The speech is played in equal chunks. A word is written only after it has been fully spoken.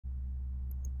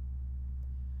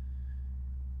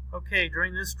Okay,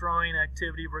 during this drawing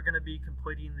activity, we're going to be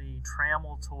completing the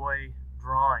Trammel toy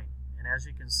drawing. And as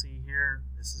you can see here,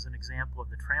 this is an example of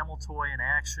the Trammel toy in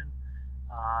action.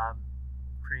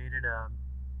 Created a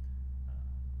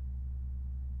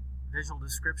visual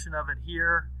description of it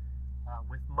here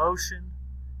with motion,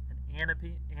 an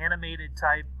animated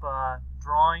type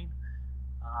drawing.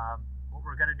 What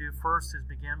we're going to do first is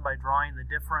begin by drawing the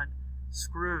different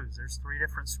screws. There's 3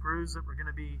 different screws that we're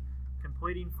going to be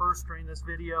completing first during this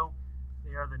video.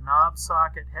 They are the knob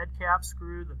socket head cap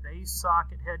screw, the base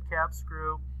socket head cap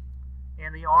screw,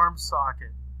 and the arm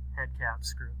socket head cap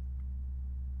screw.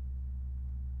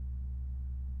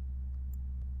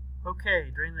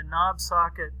 Okay, during the knob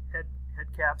socket head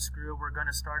cap screw, we're going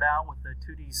to start out with the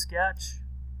 2D sketch,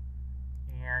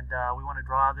 and we want to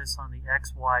draw this on the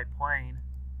XY plane.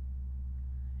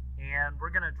 And we're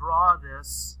going to draw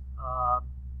this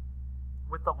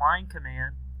with the line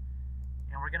command,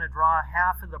 and we're going to draw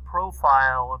half of the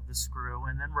profile of the screw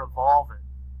and then revolve it.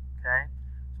 Okay,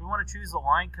 so we want to choose the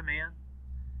line command,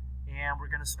 and we're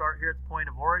going to start here at the point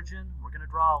of origin. We're going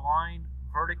to draw a line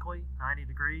vertically 90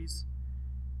 degrees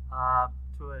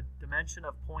to a dimension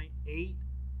of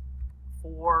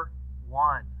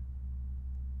 0.841,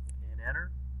 and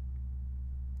enter.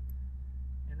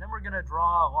 And then we're going to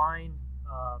draw a line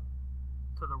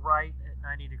to the right at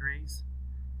 90 degrees,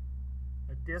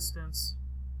 a distance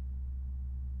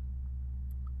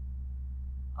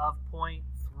of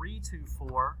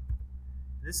 0.324.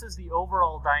 This is the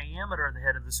overall diameter of the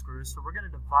head of the screw, so we're going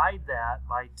to divide that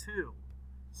by 2.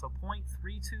 So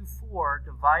 0.324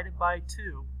 divided by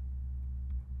 2,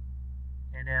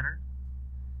 and enter.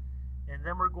 And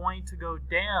then we're going to go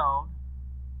down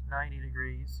 90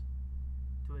 degrees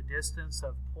to a distance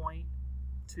of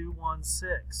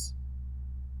 0.216.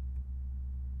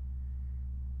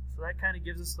 So that kind of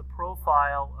gives us the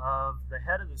profile of the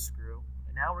head of the screw.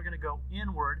 And now we're going to go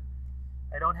inward.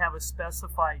 I don't have a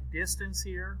specified distance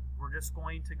here. We're just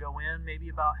going to go in maybe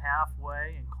about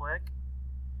halfway and click.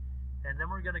 And then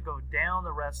we're going to go down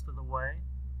the rest of the way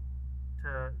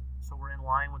so we're in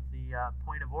line with the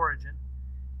point of origin,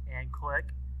 and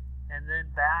click, and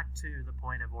then back to the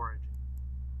point of origin.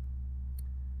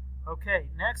 Okay,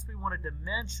 next we want to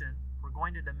dimension. We're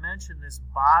going to dimension this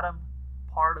bottom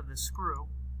part of the screw,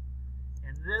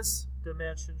 and this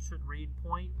dimension should read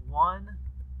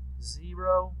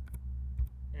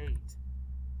 0.108.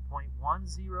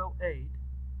 0.108.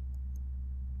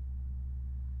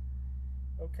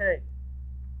 Okay,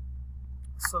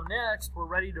 so next we're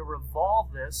ready to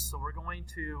revolve this, so we're going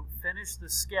to finish the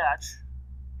sketch,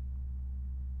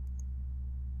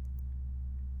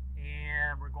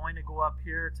 and we're going to go up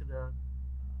here to the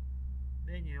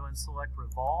menu and select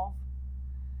revolve,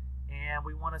 and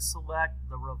we want to select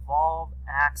the revolve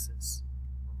axis.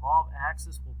 Revolve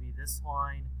axis will be this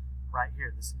line right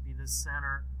here. This would be the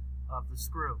center of the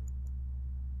screw,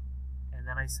 and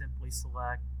then I simply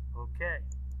select OK.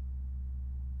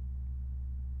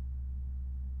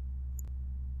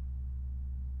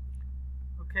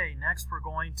 Okay, next we're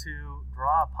going to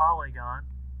draw a polygon.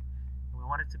 We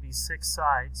want it to be 6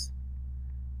 sides.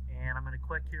 And I'm going to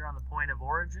click here on the point of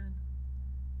origin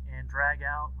and drag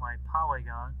out my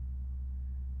polygon.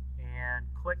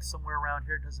 And click somewhere around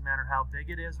here. It doesn't matter how big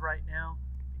it is right now,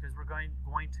 because we're going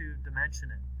to dimension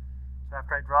it. So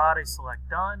after I draw it, I select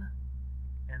Done,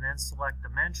 and then select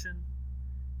Dimension.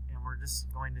 And we're just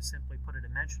going to simply put a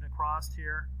dimension across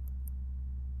here.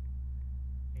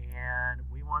 And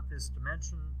we want this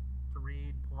dimension to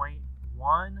read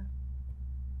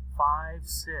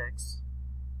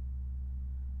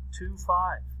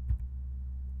 0.15625.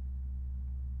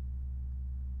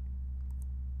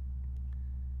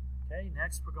 Okay,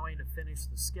 next we're going to finish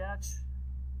the sketch,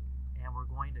 and we're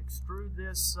going to extrude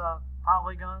this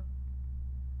polygon.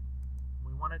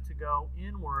 We want it to go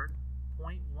inward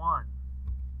 0.1.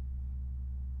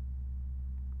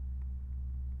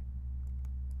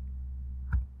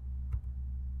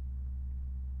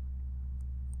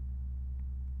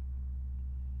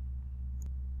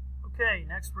 Okay,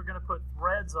 next we're going to put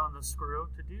threads on the screw.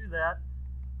 To do that,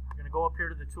 we're going to go up here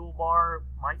to the toolbar,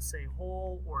 might say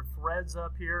hole or threads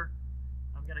up here.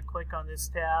 I'm going to click on this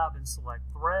tab and select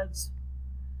threads.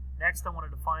 Next I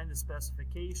want to define the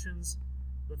specifications.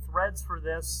 The threads for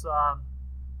this,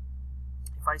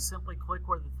 if I simply click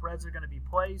where the threads are going to be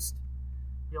placed,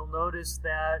 you'll notice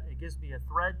that it gives me a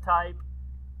thread type,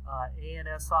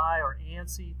 ANSI or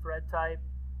ANSI thread type,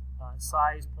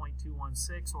 size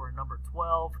 0.216 or a number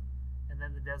 12. And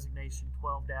then the designation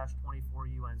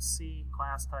 12-24 UNC,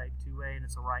 class type 2A, and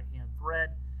it's a right-hand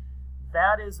thread.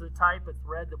 That is the type of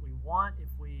thread that we want.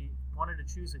 If we wanted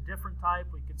to choose a different type,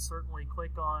 we could certainly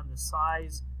click on the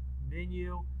size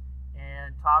menu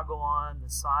and toggle on the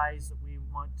size that we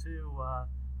want to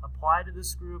apply to the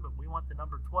screw, but we want the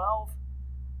number 12.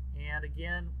 And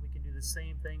again, we can do the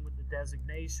same thing with the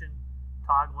designation,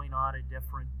 toggling on a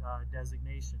different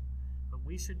designation. But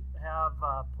we should have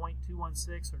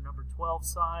 0.216 or number 12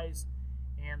 size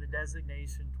and the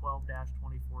designation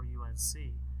 12-24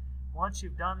 UNC. Once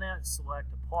you've done that,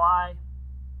 select Apply.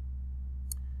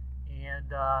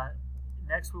 And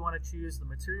next we want to choose the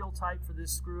material type for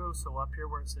this screw. So up here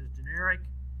where it says generic,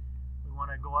 we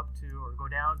want to go up to or go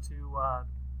down to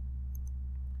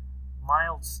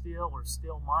mild steel or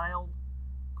steel mild.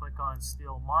 Click on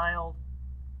steel mild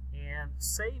and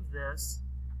save this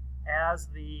as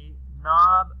the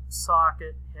knob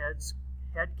socket head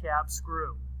cap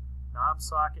screw. Knob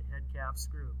socket head cap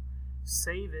screw.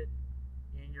 Save it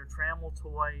in your Trammel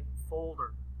toy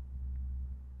folder.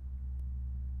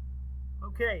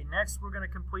 Okay, next we're going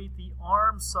to complete the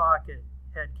arm socket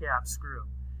head cap screw.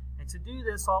 And to do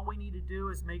this, all we need to do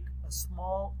is make a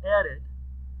small edit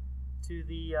to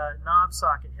the knob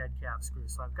socket head cap screw.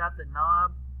 So I've got the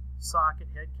knob socket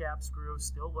head cap screw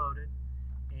still loaded,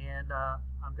 and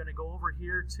I'm going to go over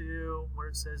here to where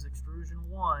it says extrusion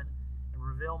 1 and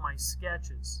reveal my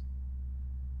sketches.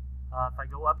 If I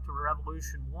go up to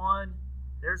revolution 1,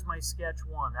 there's my sketch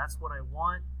 1. That's what I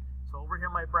want. So over here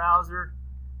in my browser,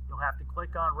 you'll have to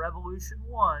click on revolution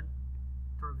 1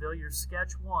 to reveal your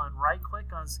sketch 1. Right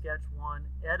click on sketch 1,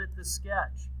 edit the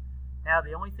sketch. Now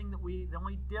the only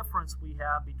difference we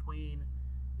have between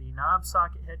the knob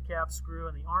socket head cap screw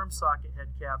and the arm socket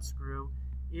head cap screw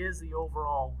is the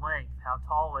overall length, how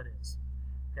tall it is.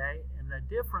 Okay, and the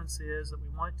difference is that we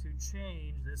want to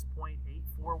change this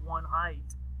 0.841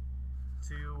 height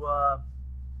to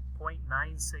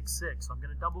 0.966. So I'm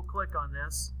going to double click on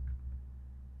this,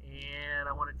 and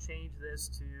I want to change this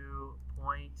to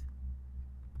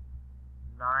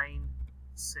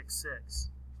 0.966.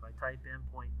 So I type in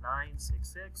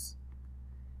 0.966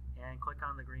 and click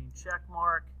on the green check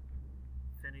mark,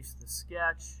 finish the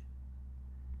sketch,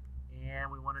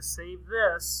 and we want to save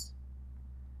this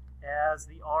as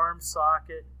the arm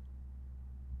socket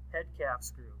head cap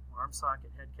screw. Arm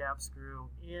socket head cap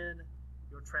screw in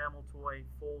your Trammel toy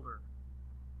folder.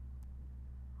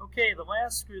 Okay, the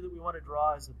last screw that we want to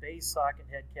draw is the base socket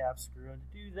head cap screw. And to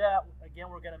do that, again,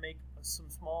 we're going to make some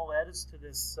small edits to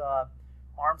this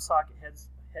arm socket head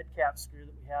cap screw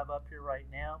that we have up here right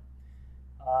now.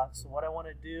 So what I want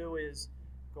to do is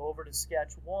go over to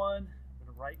sketch 1. I'm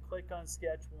going to right click on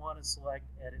sketch 1 and select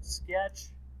edit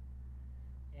sketch.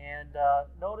 And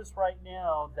notice right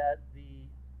now that the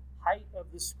height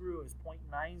of the screw is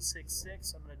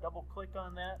 0.966. I'm going to double click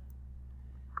on that.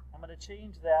 I'm going to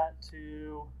change that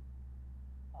to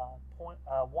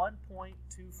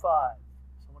 1.25. So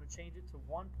I'm going to change it to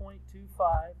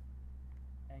 1.25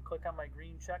 and click on my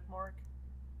green check mark.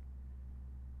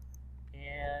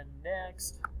 And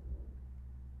next,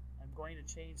 I'm going to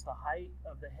change the height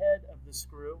of the head of the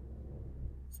screw.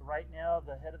 So right now,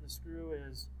 the head of the screw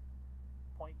is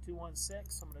 0.216.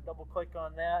 So I'm going to double click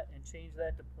on that and change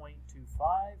that to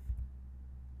 0.25.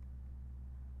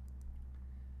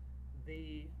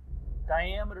 The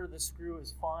diameter of the screw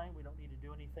is fine. We don't need to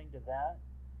do anything to that.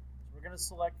 So we're going to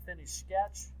select Finish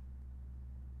Sketch.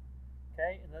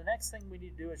 Okay, and the next thing we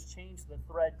need to do is change the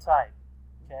thread type.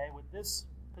 Okay, with this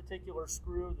particular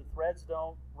screw, the threads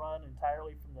don't run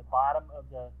entirely from the bottom of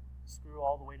the screw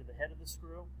all the way to the head of the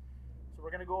screw. So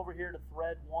we're going to go over here to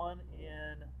thread 1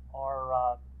 in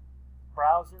our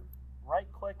browser. Right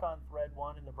click on thread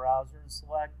 1 in the browser and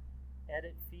select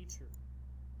Edit Feature.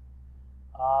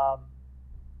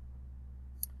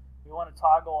 We want to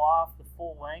toggle off the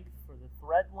full length for the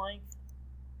thread length,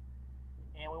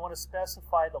 and we want to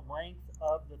specify the length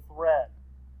of the thread.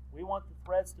 We want the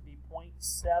threads to be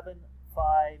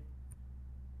 0.75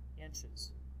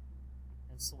 inches,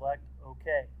 and select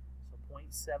OK. So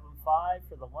 0.75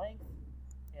 for the length,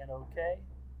 and OK.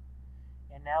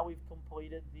 And now we've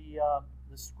completed the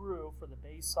screw for the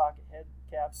base socket head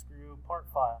cap screw part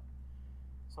file.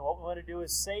 So what we want to do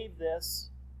is save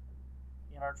this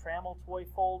in our Trammel toy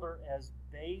folder as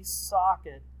base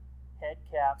socket head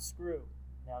cap screw.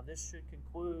 Now this should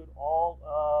conclude all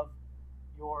of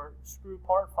your screw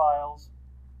part files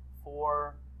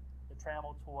for the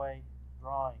Trammel toy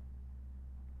drawing.